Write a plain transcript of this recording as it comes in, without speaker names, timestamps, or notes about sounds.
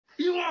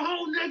You a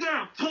whole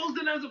nigga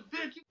posing as a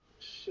bitch.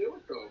 Shit,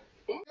 what the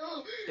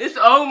fuck? It's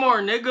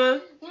Omar,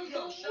 nigga.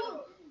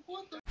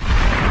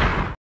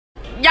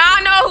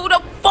 Y'all know who the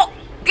fuck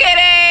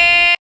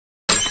it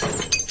is.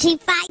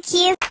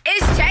 G5Q.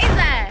 It's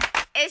Chaser.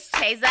 It's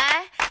Chaser.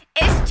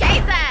 It's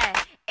Chaser.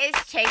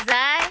 It's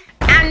Chaser.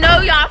 I know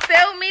y'all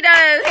feel me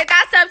though. Hit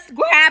that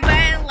subscribe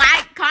button,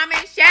 like,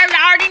 comment, share. Y'all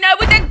already know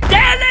what the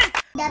deal is.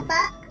 The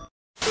fuck?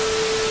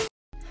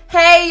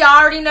 Hey, y'all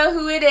already know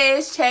who it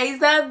is,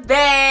 Chaser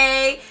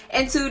Bay.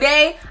 And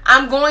today,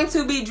 I'm going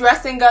to be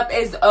dressing up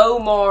as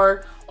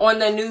Omar on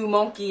the new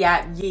Monkey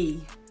app,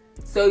 Yee.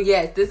 So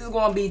yes, this is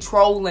going to be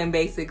trolling,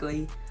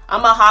 basically.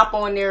 I'm going to hop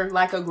on there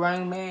like a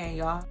grown man,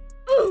 y'all.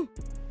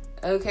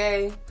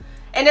 Okay?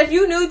 And if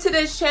you're new to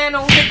this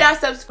channel, hit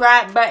that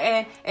subscribe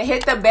button and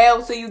hit the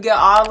bell so you get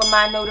all of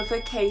my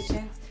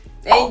notifications.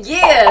 And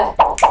yeah,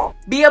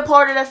 be a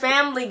part of the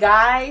family,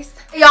 guys.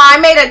 Y'all, I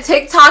made a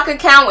TikTok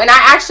account and I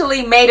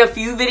actually made a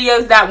few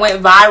videos that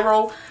went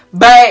viral.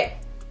 But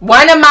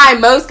one of my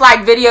most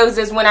liked videos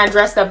is when I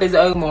dressed up as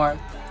Omar.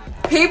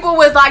 People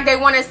was like they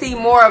want to see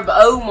more of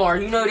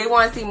Omar. You know, they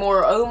want to see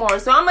more of Omar.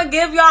 So I'm going to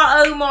give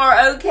y'all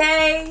Omar,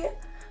 okay?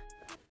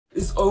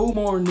 It's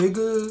Omar,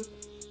 nigga.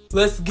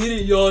 Let's get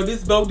it, y'all.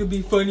 This about to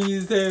be funny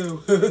as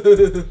hell.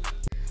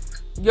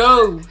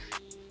 Yo.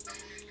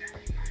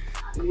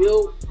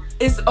 Yo.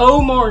 It's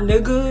Omar,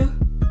 nigga.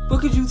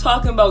 What is you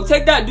talking about?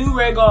 Take that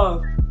do-rag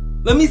off.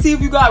 Let me see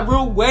if you got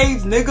real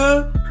waves,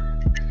 nigga.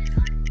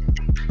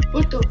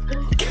 What the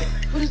fuck?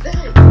 What is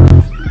that?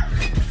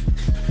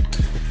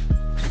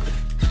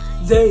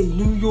 Zay,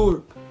 New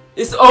York.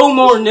 It's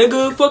Omar,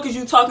 nigga. Fuck is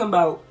you talking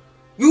about?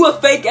 You a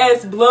fake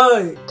ass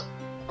blood.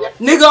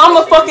 Nigga, I'm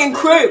a fucking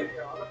Crip.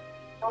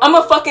 I'm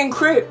a fucking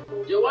Crip.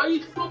 Yo, why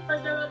you fuck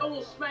like that? I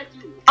will smack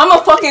you. I'm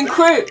a fucking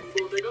Crip.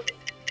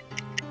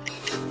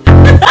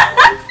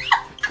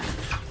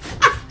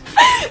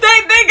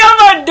 They think I'm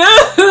a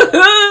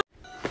dude.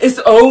 It's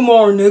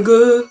Omar,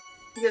 nigga.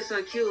 You got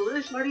some cute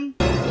lips, buddy.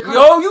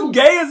 Yo, you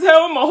gay as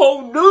hell. I'm a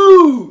whole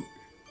dude.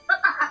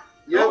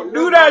 Don't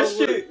do that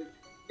shit.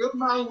 Your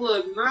mouth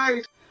look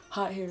nice.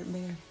 Hot-haired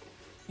man.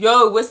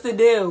 Yo, what's the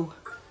deal?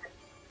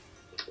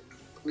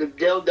 The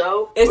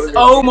dildo? It's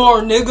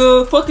Omar,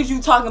 nigga. Fuck is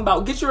you talking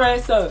about? Get your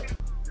ass up.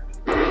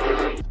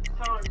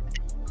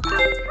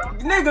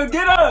 Nigga,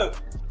 get up.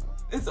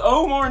 It's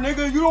Omar,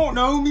 nigga. You don't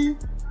know me.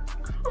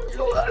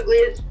 You ugly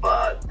as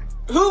fuck.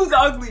 Who's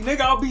ugly?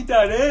 Nigga, I'll beat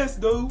that ass,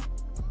 though.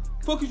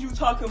 Fuck is you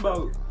talking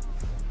about?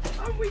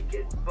 I'm weak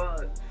as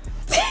fuck.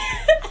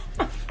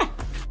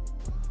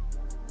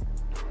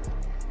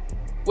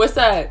 What's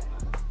that?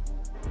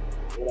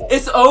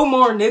 It's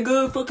Omar,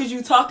 nigga. Fuck is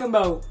you talking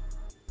about?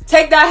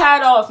 Take that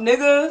hat off,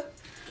 nigga.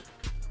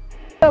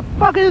 The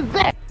fuck is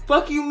that?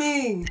 Fuck you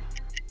mean?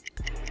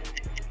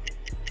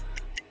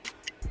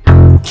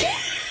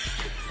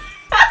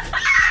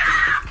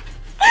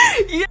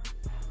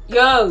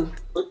 Yo.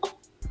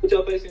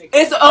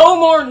 It's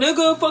Omar,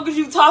 nigga. Fuck is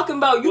you talking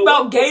about? You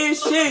about gay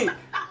as shit.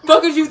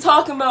 Fuck is you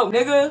talking about,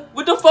 nigga?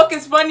 What the fuck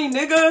is funny,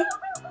 nigga?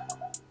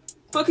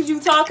 Fuck is you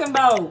talking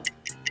about?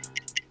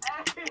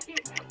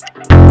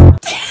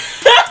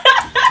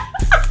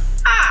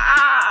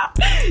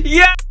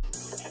 Yeah.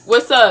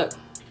 What's up?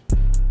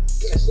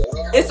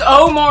 It's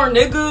Omar,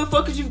 nigga.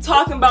 Fuck is you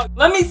talking about?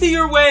 Let me see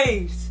your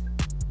waves.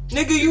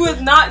 Nigga, you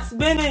is not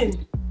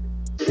spinning.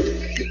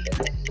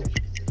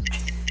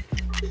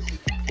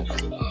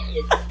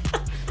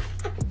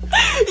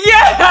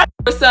 Yeah.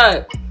 What's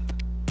up?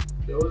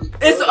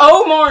 It's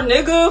Omar,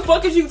 nigga.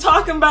 Fuck is you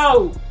talking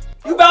about?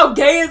 You about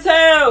gay as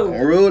hell.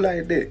 Don't roll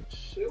like that.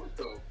 Shit, what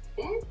the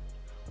fuck?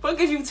 Fuck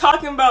is you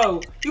talking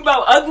about? You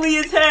about ugly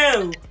as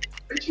hell.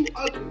 Bitch, you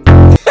ugly.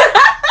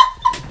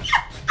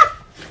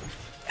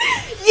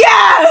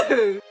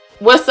 Yeah!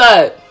 What's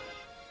up?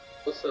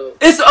 What's up?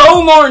 It's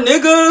Omar,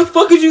 nigga.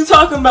 Fuck is you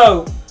talking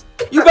about?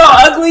 You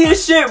about ugly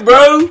as shit,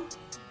 bro.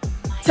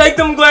 Take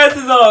them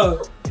glasses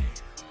off.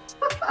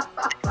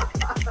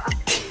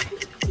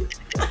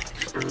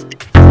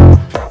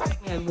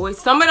 Yeah, boy,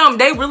 some of them,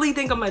 they really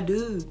think I'm a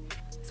dude.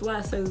 That's why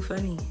it's so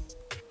funny.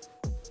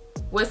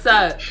 What's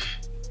up?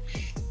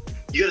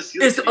 You gotta see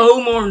It's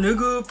Omar,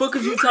 nigga. Fuck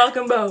is you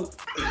talking about?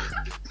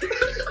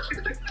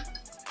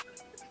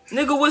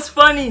 Nigga, what's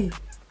funny?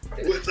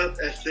 What's up,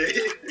 SA?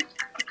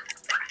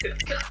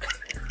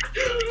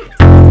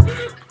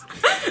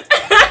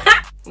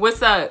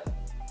 What's up?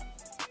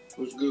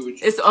 What's good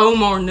with you? It's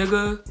Omar,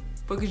 nigga.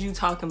 Fuck is you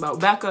talking about?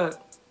 Back up.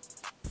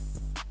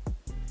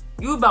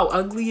 You about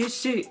ugly as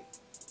shit.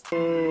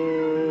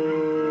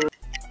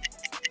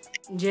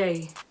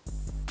 Jay.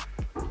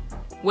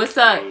 What's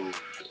up?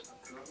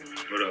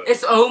 What up?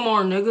 It's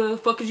Omar, nigga.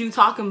 Fuck is you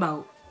talking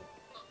about?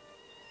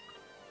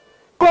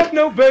 Fuck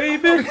no,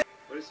 baby.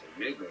 What is a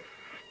nigga?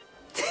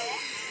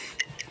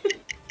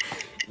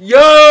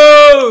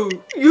 Yo!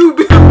 You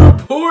been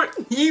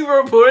reporting? You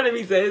reported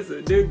me saying it's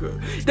a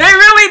nigga. They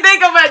really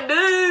think I'm a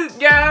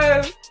dude,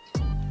 yo!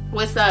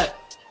 What's up?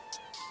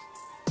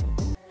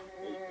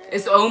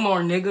 It's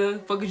Omar, nigga.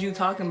 Fuck is you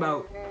talking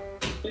about?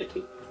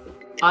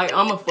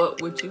 I'ma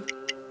fuck with you.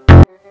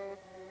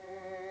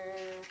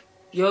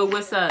 Yo,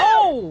 what's up?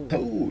 Oh,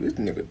 this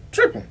nigga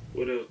tripping.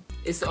 What up?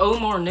 It's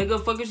Omar,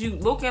 nigga. Fuck is you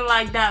looking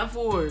like that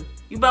for?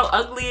 You about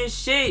ugly as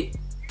shit.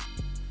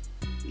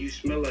 You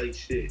smell like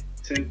shit.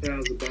 10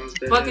 pounds of bounce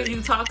that Fuck ass. is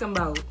you talking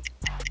about?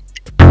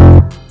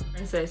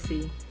 Princess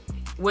C.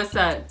 What's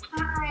up?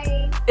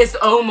 Hi. It's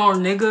Omar,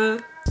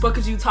 nigga. Fuck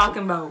is you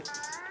talking about?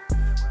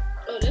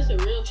 Oh, that's a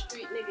real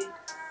street nigga.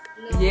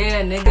 No.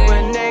 Yeah,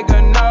 nigga.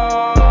 Nigga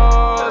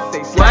knows. They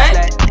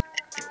What?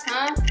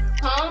 Huh?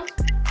 Huh?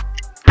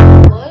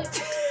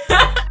 What?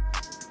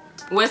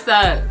 What's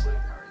up?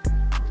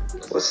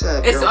 What's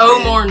up? It's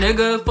girlfriend? Omar,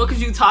 nigga. Fuck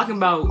is you talking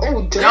about?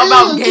 Oh, damn, Y'all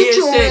about gay get as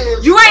your shit.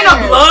 ass You ain't a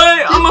back. blood.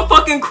 I'm a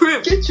fucking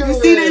crip. Get your You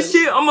see this ass.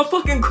 shit? I'm a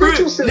fucking crip,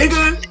 yourself.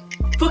 nigga.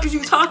 Fuck is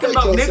you talking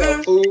Break about,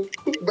 yourself, nigga?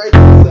 fool. Break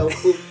yourself,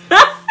 fool.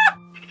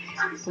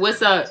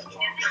 What's up?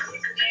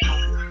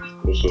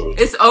 What's up?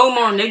 It's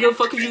Omar, nigga.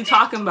 Fuck is you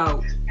talking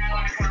about?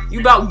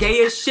 You about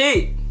gay as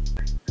shit.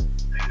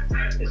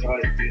 It's hot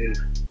as shit.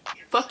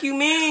 Fuck you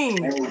mean?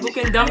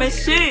 Looking dumb as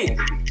shit.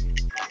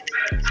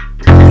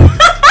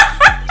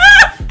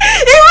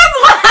 He was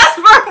last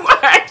for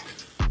words.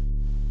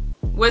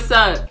 What's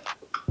up?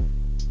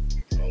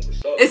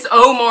 What's up? It's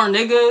Omar,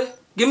 nigga.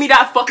 Give me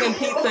that fucking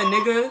pizza,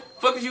 nigga.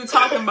 Fuck is you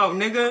talking about,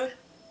 nigga?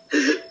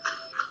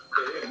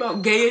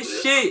 About gay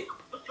as shit.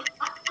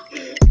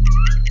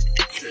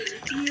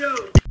 Yo.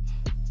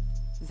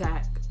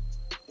 Zach.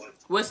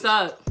 What's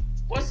up?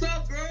 What's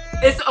up, girl?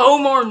 It's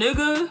Omar,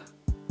 nigga.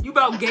 You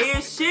about gay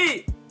as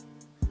shit.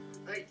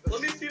 Hey,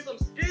 let me see some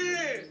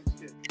skin.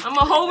 I'm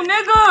a whole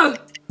nigga.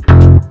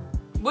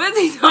 What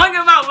is he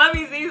talking about? Let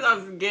me see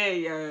something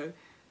gay, yo.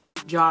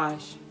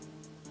 Josh.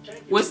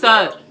 What's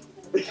up?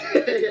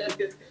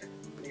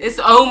 It's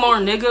Omar,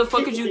 nigga.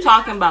 Fuck is you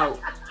talking about?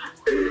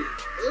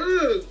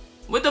 Ugh,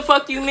 What the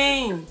fuck you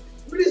mean?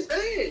 what is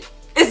that?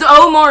 It's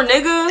Omar,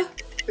 nigga.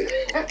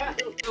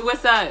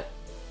 What's up?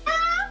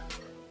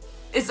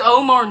 It's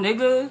Omar,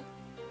 nigga.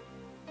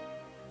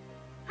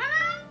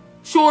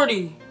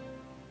 Shorty.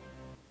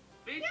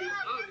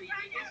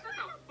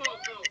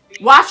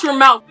 Watch your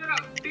mouth.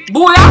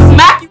 Boy, I'll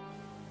smack you.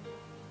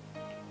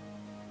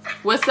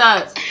 What's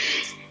up?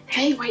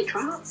 Hey, wait,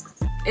 drop.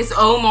 It's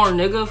Omar,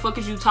 nigga. Fuck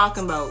is you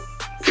talking about?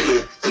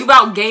 You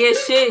about gay as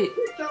shit.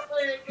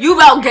 You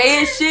about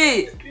gay as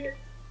shit.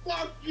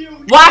 Fuck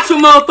you. Watch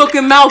your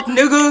motherfucking mouth,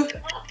 nigga.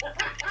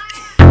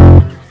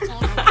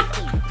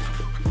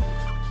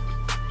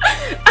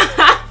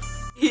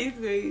 He's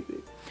crazy.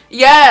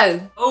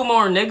 Yeah,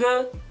 Omar,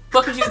 nigga.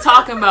 Fuck is you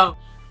talking about?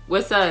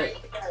 What's up?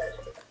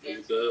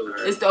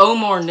 It's the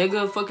Omar,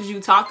 nigga. Fuck is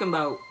you talking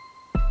about?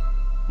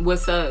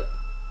 What's up?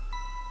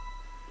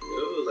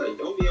 Yo, like,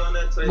 don't be on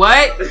that type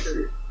What?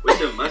 with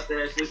your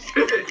mustache and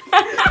shit.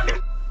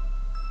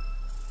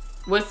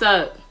 What's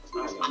up?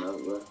 I don't know,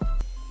 bro.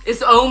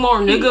 It's Omar,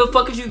 nigga.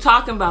 Fuck is you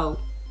talking about?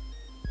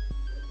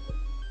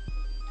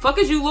 Fuck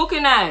is you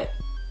looking at?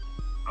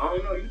 I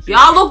don't know. You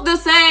Y'all look the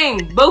same.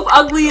 Both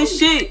ugly as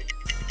shit.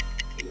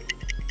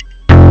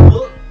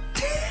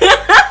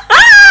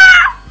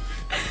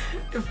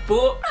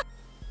 Fuck.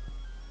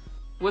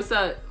 What's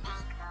up?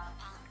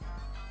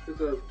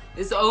 What's up?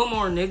 It's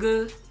Omar,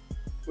 nigga.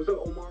 What's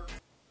up, Omar?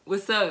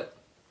 What's up?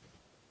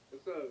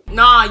 What's up?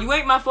 Nah, you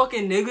ain't my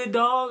fucking nigga,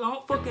 dog. I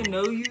don't fucking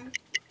know you.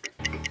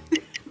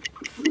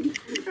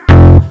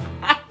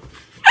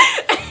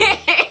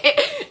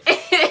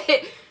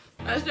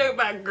 Let's talk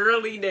about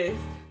girliness.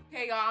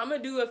 Okay, y'all, I'm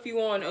gonna do a few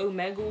on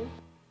Omegle.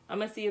 I'm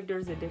gonna see if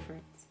there's a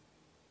difference.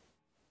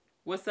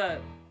 What's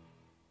up?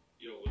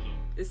 Yo, what's up?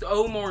 It's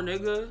Omar,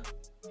 nigga.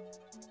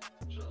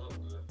 Shut up,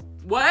 bro.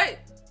 What?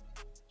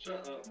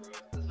 Shut up,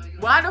 bro.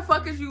 Why the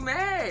fuck is you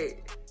mad?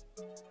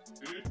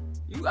 Hmm?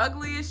 You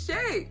ugly as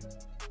shit.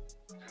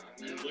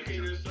 I mean, look at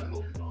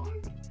yourself,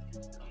 dog.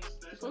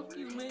 Fuck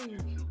you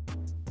mean?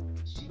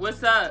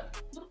 What's up?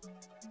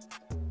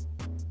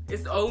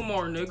 It's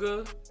Omar,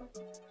 nigga.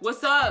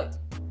 What's up?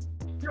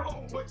 Yo,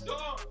 what's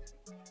up?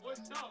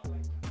 What's up?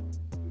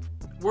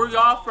 Where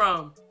y'all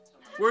from?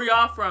 Where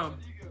y'all from?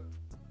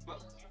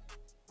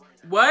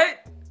 What?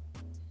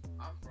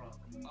 I'm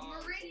from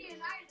Meridian,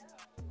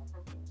 I'm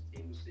from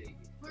Potato State.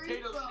 Where you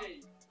Potato from?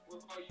 State.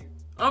 What about you?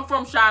 I'm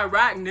from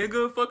Chirac,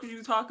 nigga. Fuck is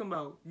you talking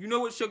about? You know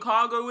what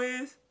Chicago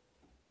is?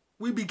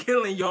 We be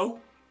killing, yo.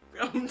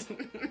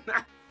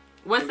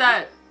 What's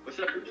that? What's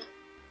up?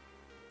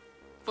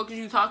 Fuck is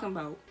you talking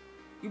about?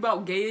 You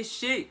about gay as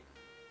shit.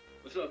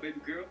 What's up, baby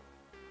girl?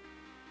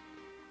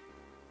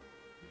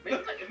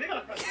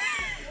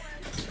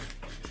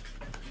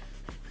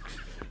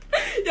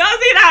 Y'all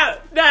see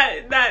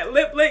that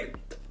lip link?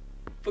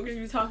 Fuck is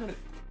you talking about?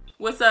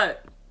 What's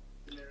up?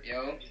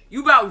 Yo.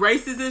 You about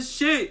racist as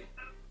shit.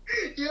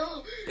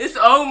 Yo. It's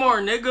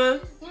Omar,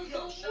 nigga.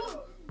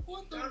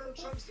 What Donald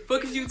Trump's the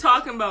Fuck is you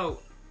talking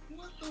about?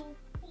 What the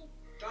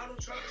Donald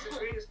Trump is the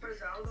greatest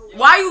person. I don't know.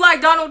 Why you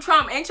like Donald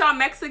Trump? Ain't y'all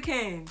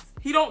Mexicans?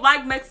 He don't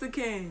like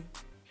Mexicans.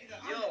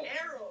 Yo.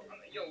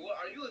 Yo, what,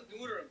 are you a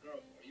dude or a girl?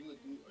 Are you a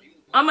dude? Are you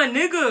I'm a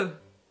nigga.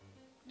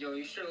 Yo,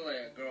 you should look like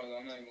a girl though,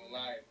 I'm not even gonna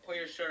lie. Pull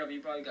your shirt up,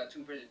 you probably got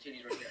 2 pairs of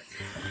titties right there.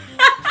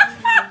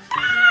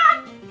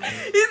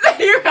 He said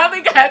you probably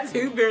got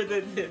 2 pairs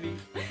of titties.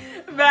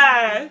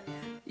 Bye.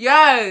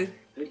 Yo.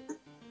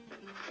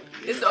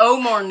 It's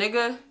Omar,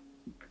 nigga.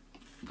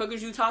 Fuck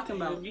is you talking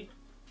about? You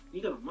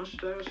got a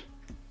mustache?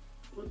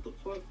 What the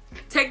fuck?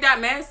 Take that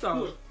mask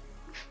off.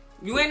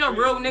 You ain't a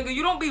real nigga.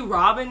 You don't be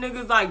robbing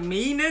niggas like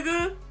me,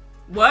 nigga.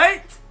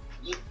 What?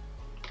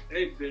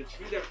 Hey, bitch,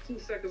 you got 2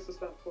 seconds to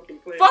stop fucking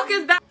playing. Fuck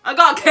is that? I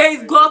got K's,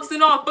 Glocks,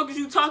 and all. Fuck is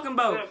you talking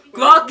about?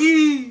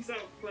 Glockies. Stop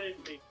playing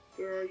me.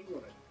 Girl, you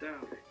wanna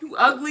die. You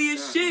ugly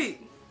as shit.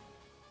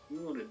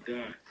 You wanna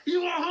die.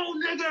 You a whole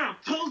nigga.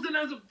 Posing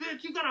as a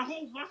bitch. You got a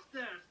whole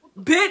mustache.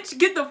 Bitch,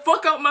 get the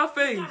fuck out my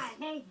face.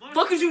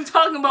 Fuck is you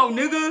talking about,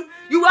 nigga?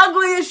 You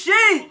ugly as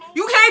shit.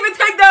 You can't even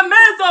take that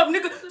mask off,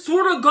 nigga.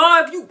 Swear to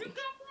God,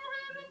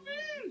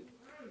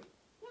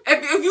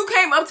 if you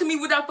came up to me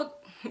with that fuck.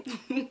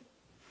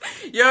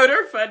 Yo,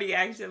 they're funny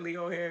actually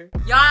on here.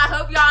 Y'all, I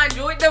hope y'all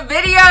enjoyed the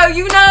video.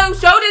 You know,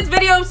 show this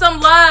video some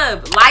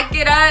love. Like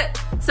it up.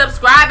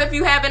 Subscribe if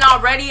you haven't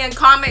already and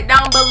comment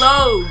down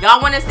below.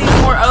 Y'all want to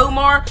see more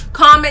Omar?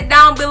 Comment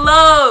down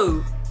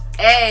below.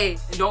 Hey,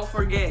 and don't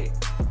forget,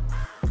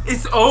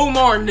 it's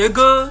Omar,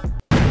 nigga.